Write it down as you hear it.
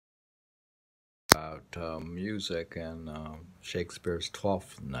about music and Shakespeare's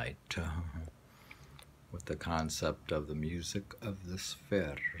Twelfth Night with the concept of the music of the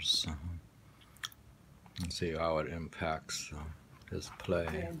spheres. And see how it impacts his play.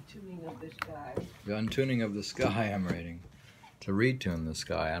 The untuning of the sky. The Untuning of the Sky I'm reading. To retune the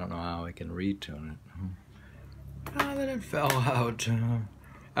sky. I don't know how I can retune it. Then it fell out.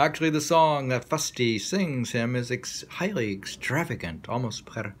 Actually, the song that Fusty sings him is highly extravagant, almost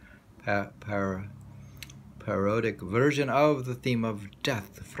parodic version of the theme of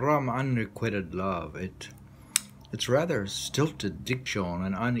death from unrequited love. Its rather stilted diction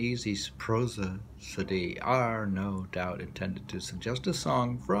and uneasy prosody are no doubt intended to suggest a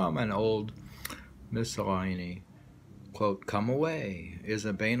song from an old miscellany. Quote, "Come Away" is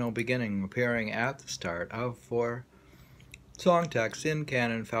a banal beginning appearing at the start of 4 song texts in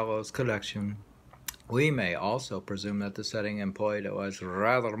Canon Fellows' collection. We may also presume that the setting employed was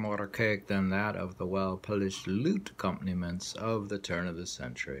rather more archaic than that of the well-polished lute accompaniments of the turn of the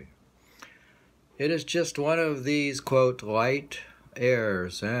century. It is just one of these, quote, light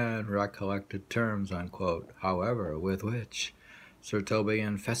airs and recollected terms, unquote, however, with which Sir Toby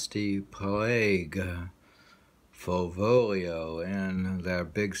and Festi plague Fovolio in their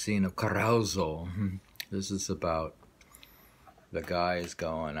big scene of carousal. This is about the guys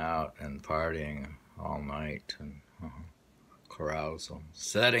going out and partying all night and carousal.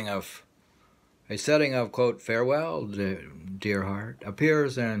 A setting of, quote, "Farewell, Dear Heart"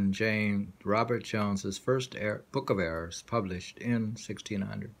 appears in Robert Jones's first Book of Airs, published in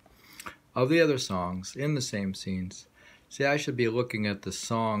 1600. Of the other songs in the same scenes, see, I should be looking at the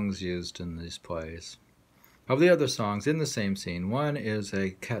songs used in these plays. Of the other songs in the same scene, one is a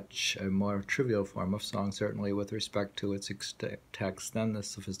catch, a more trivial form of song, certainly with respect to its text, than the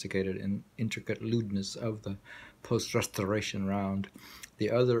sophisticated and intricate lewdness of the post-Restoration round.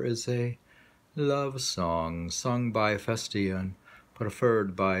 The other is a love song, sung by Festi and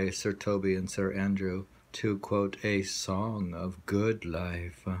preferred by Sir Toby and Sir Andrew to, quote, "a song of good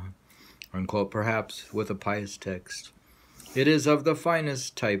life," unquote, perhaps with a pious text. It is of the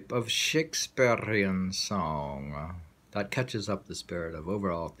finest type of Shakespearean song that catches up the spirit of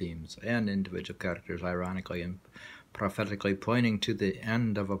overall themes and individual characters, ironically and prophetically pointing to the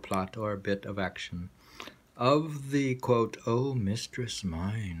end of a plot or bit of action. Of the, quote, "O mistress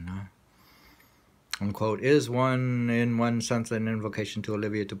mine," unquote, is in one sense an invocation to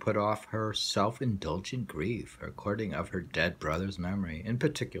Olivia to put off her self-indulgent grief, recording of her dead brother's memory. In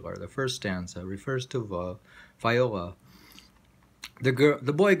particular, the first stanza refers to Viola,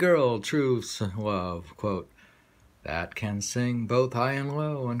 the boy-girl truth's love, quote, "that can sing both high and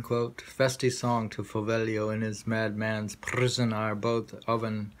low," unquote. Festi's song to Fovelio in his madman's prison are both of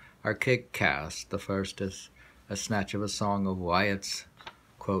an archaic cast. The first is a snatch of a song of Wyatt's,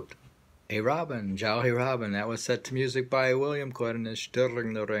 quote, "A Robin, Jolly Robin," that was set to music by William Cornish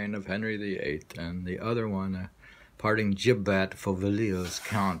during the reign of Henry VIII, and the other one, a parting jib at Fovelio's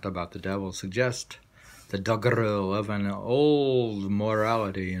cant about the devil, suggests the doggerel of an old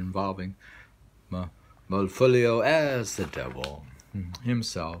morality involving Malfolio as the devil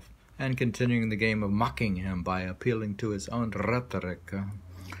himself, and continuing the game of mocking him by appealing to his own rhetoric.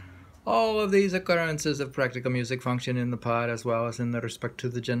 All of these occurrences of practical music function in the plot as well as in the respect to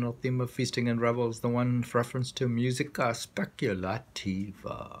the general theme of feasting and revels, the one reference to musica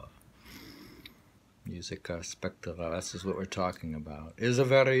speculativa. Musica speculativa, this is what we're talking about, is a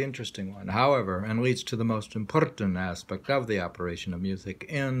very interesting one, however, and leads to the most important aspect of the operation of music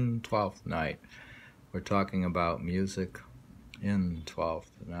in Twelfth Night. We're talking about music in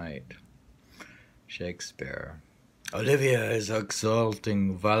Twelfth Night. Shakespeare. Olivia is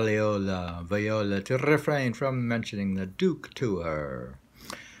exalting Viola to refrain from mentioning the Duke to her,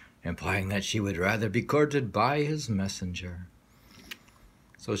 implying that she would rather be courted by his messenger.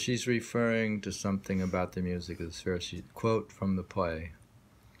 So she's referring to something about the music of the sphere. She quote from the play.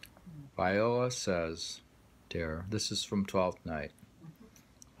 Viola says, dear, this is from Twelfth Night,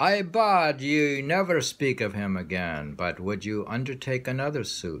 "I bade you never speak of him again, but would you undertake another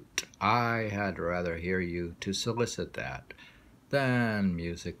suit? I had rather hear you to solicit that than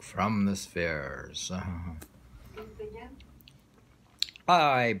music from the spheres."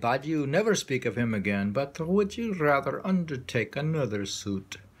 "I bade you never speak of him again, but would you rather undertake another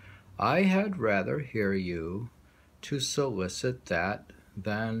suit? I had rather hear you to solicit that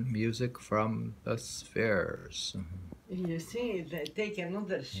than music from the spheres." You see, take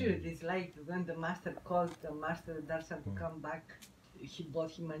another suit. It's like when the master calls the master doesn't come back. He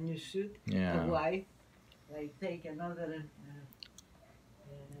bought him a new suit. Yeah. The wife, like take another.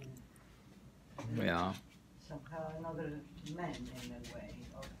 Yeah. Somehow another man in a way,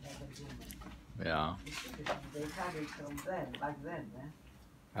 or another woman. Yeah. They had it from then, back then.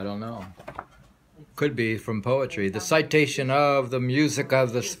 I don't know. Could be from poetry. The citation of the music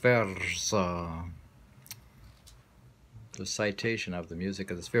of the spheres. The citation of the music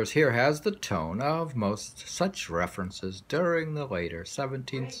of the spheres here has the tone of most such references during the later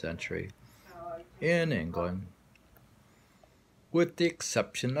 17th century in England, with the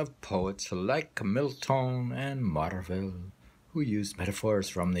exception of poets like Milton and Marvell, who used metaphors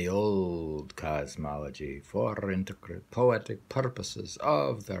from the old cosmology for intricate poetic purposes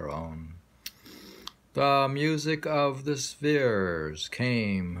of their own. The music of the spheres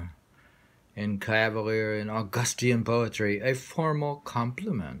came in cavalier and Augustean poetry, a formal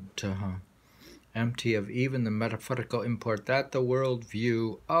compliment, empty of even the metaphorical import that the world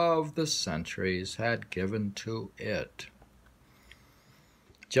view of the centuries had given to it.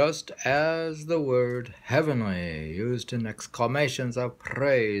 Just as the word heavenly, used in exclamations of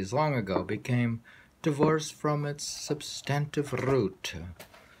praise long ago, became divorced from its substantive root,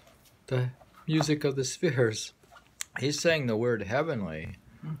 the music of the spheres, he's saying the word heavenly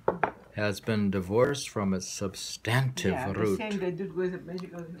has been divorced from its substantive root.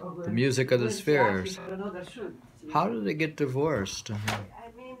 The music of the spheres. How did it get divorced?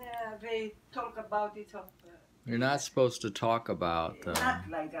 I mean, they talk about it. You're not supposed to talk about... not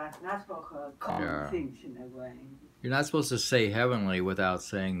like that, not for common things in a way. You're not supposed to say heavenly without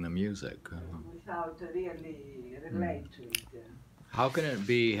saying the music. Without really relate to it. How can it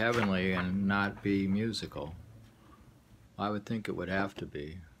be heavenly and not be musical? I would think it would have to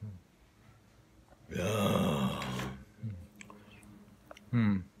be.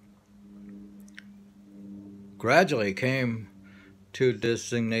 Gradually came to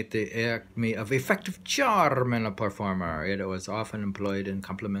designate the acme of effective charm in a performer. It was often employed in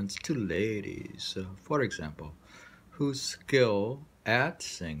compliments to ladies, for example, whose skill at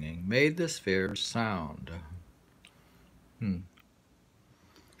singing made the spheres sound.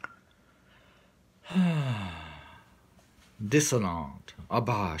 Dissonant,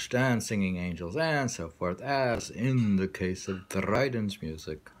 abashed, and singing angels, and so forth, as in the case of Dryden's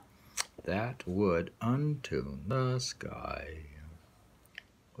music, that would untune the sky.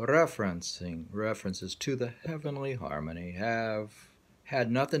 References to the heavenly harmony have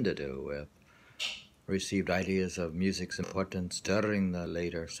had nothing to do with received ideas of music's importance during the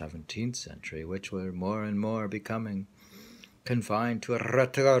later 17th century, which were more and more becoming confined to a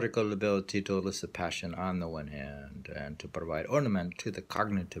rhetorical ability to elicit passion on the one hand, and to provide ornament to the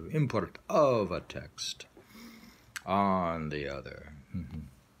cognitive import of a text on the other.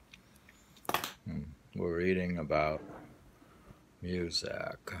 We're reading about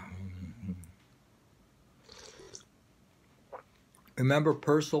music. Remember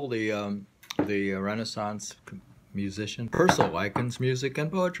Purcell, the Renaissance musician? Purcell likens music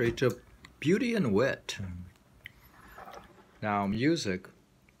and poetry to beauty and wit. Now, music,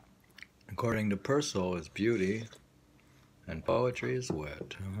 according to Purcell, is beauty, and poetry is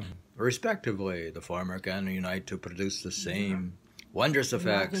wit. Respectively, the former can unite to produce the same wondrous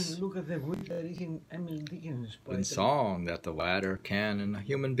effects Look at the wit that is in Emily Dickin's poetry. in song that the latter can in a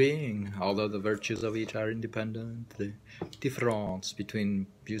human being. Although the virtues of each are independent, the difference between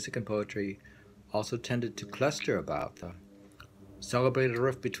music and poetry also tended to cluster about the celebrated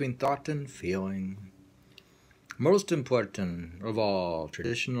rift between thought and feeling. Most important of all,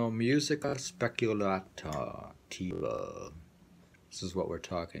 traditional musica speculativa, this is what we're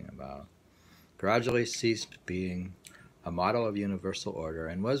talking about, gradually ceased being a model of universal order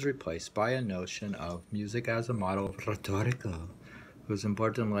and was replaced by a notion of music as a model of rhetorica, whose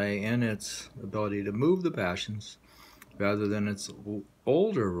importance lay in its ability to move the passions rather than its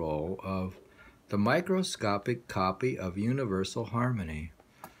older role of the microscopic copy of universal harmony.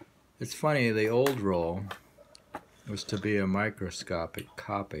 It's funny, the old role was to be a microscopic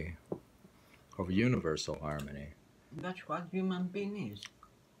copy of universal harmony. That's what human being is.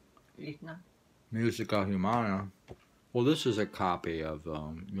 It's not. Musica humana. Well, this is a copy of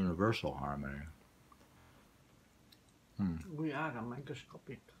universal harmony. We are a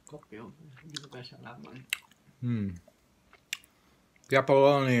microscopic copy of universal harmony. The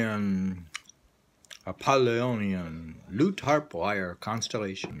Apollonian lute, harp, lyre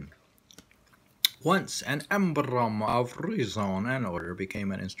constellation, once an emblem of reason and order,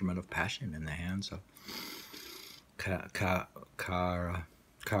 became an instrument of passion in the hands of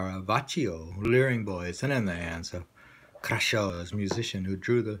Caravaggio, leering boys, and in the hands of Crashaws, musician who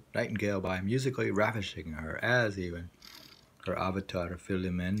drew the nightingale by musically ravishing her, as even her avatar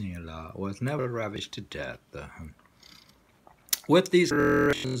Philomela was never ravished to death. With these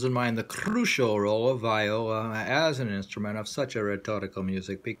considerations in mind, the crucial role of viola as an instrument of such a rhetorical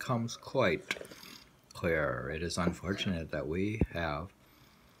music becomes quite clear. It is unfortunate that we have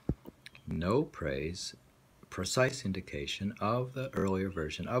no precise indication of the earlier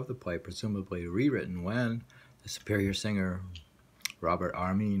version of the play, presumably rewritten when the superior singer Robert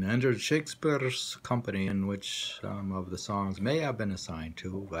Armin entered Shakespeare's company, in which some of the songs may have been assigned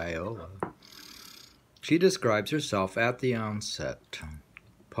to viola. She describes herself at the onset.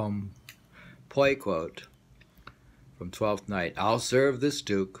 Play quote from Twelfth Night. I'll serve this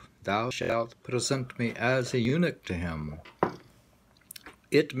duke. Thou shalt present me as a eunuch to him.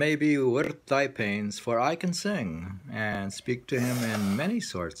 It may be worth thy pains, for I can sing, and speak to him in many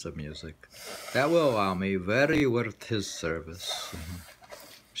sorts of music. That will allow me very worth his service.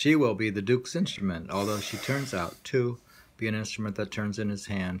 She will be the duke's instrument, although she turns out to be an instrument that turns in his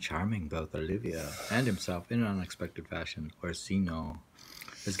hand, charming both Olivia and himself in an unexpected fashion. Orsino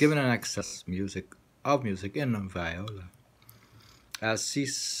is given an excess of music in viola. As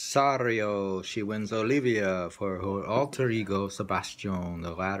Cesario, she wins Olivia for her alter ego, Sebastian.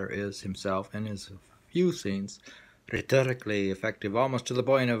 The latter is himself in his few scenes rhetorically effective, almost to the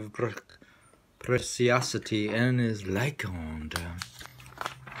point of preciosity, and is likened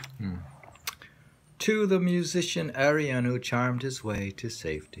to the musician Arion who charmed his way to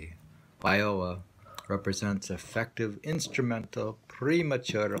safety. Viola represents effective instrumental,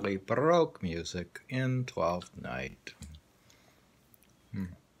 prematurely Baroque music in Twelfth Night.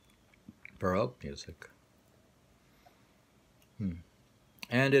 Baroque music.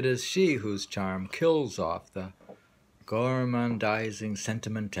 And it is she whose charm kills off the gormandizing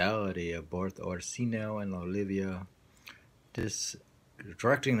sentimentality of both Orsino and Olivia,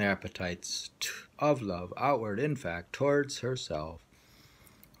 directing their appetites of love outward, in fact, towards herself.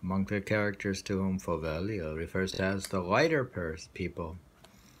 Among the characters to whom Fovellio refers to as the lighter people,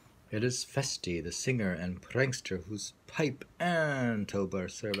 it is Festi, the singer and prankster, whose pipe and tuba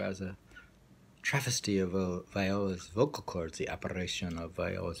serve as a travesty of viola's vocal cords. The operation of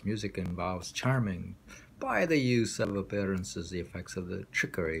viola's music involves charming by the use of appearances the effects of the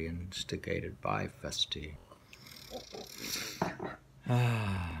trickery instigated by Festi.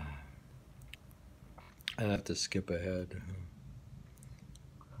 I have to skip ahead.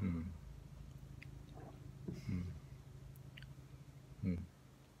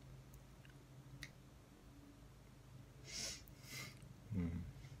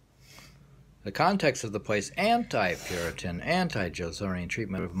 The context of the play's anti-Puritan, anti-Josarian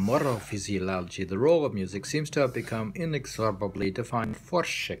treatment of moral physiology, the role of music, seems to have become inexorably defined for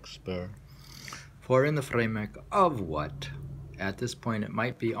Shakespeare. For in the framework of what, at this point, it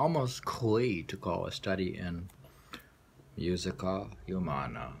might be almost cool to call a study in musica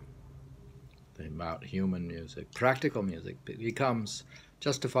humana, about human music, practical music, becomes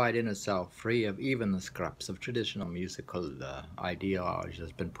justified in itself, free of even the scraps of traditional musical ideology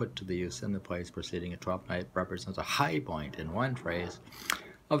has been put to the use in the plays preceding a Twelfth Night, represents a high point, in one phrase,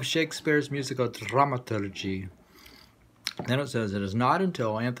 of Shakespeare's musical dramaturgy. Then it says, it is not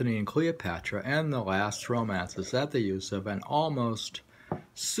until Antony and Cleopatra and the last romances that the use of an almost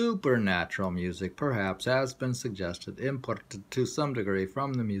supernatural music, perhaps, has been suggested, imported to some degree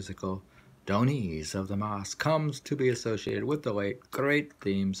from the musical Donies of the Mass, comes to be associated with the late great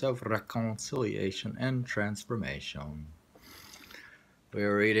themes of reconciliation and transformation. We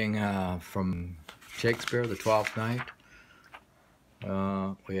are reading from Shakespeare, the Twelfth Night.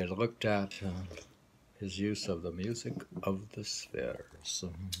 We had looked at his use of the music of the spheres.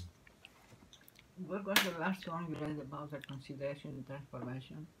 What was the last song you read about reconciliation and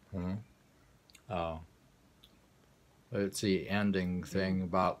transformation? Oh. It's the ending thing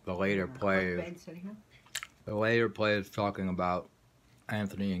about the later play. The later play is talking about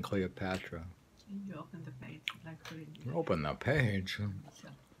Antony and Cleopatra. You open the page. Open the page.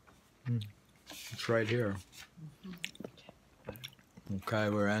 It's right here. Okay,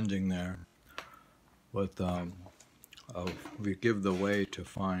 we're ending there with we give the way to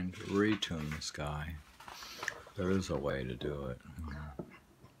find retune the sky. There is a way to do it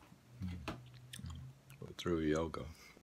through yoga.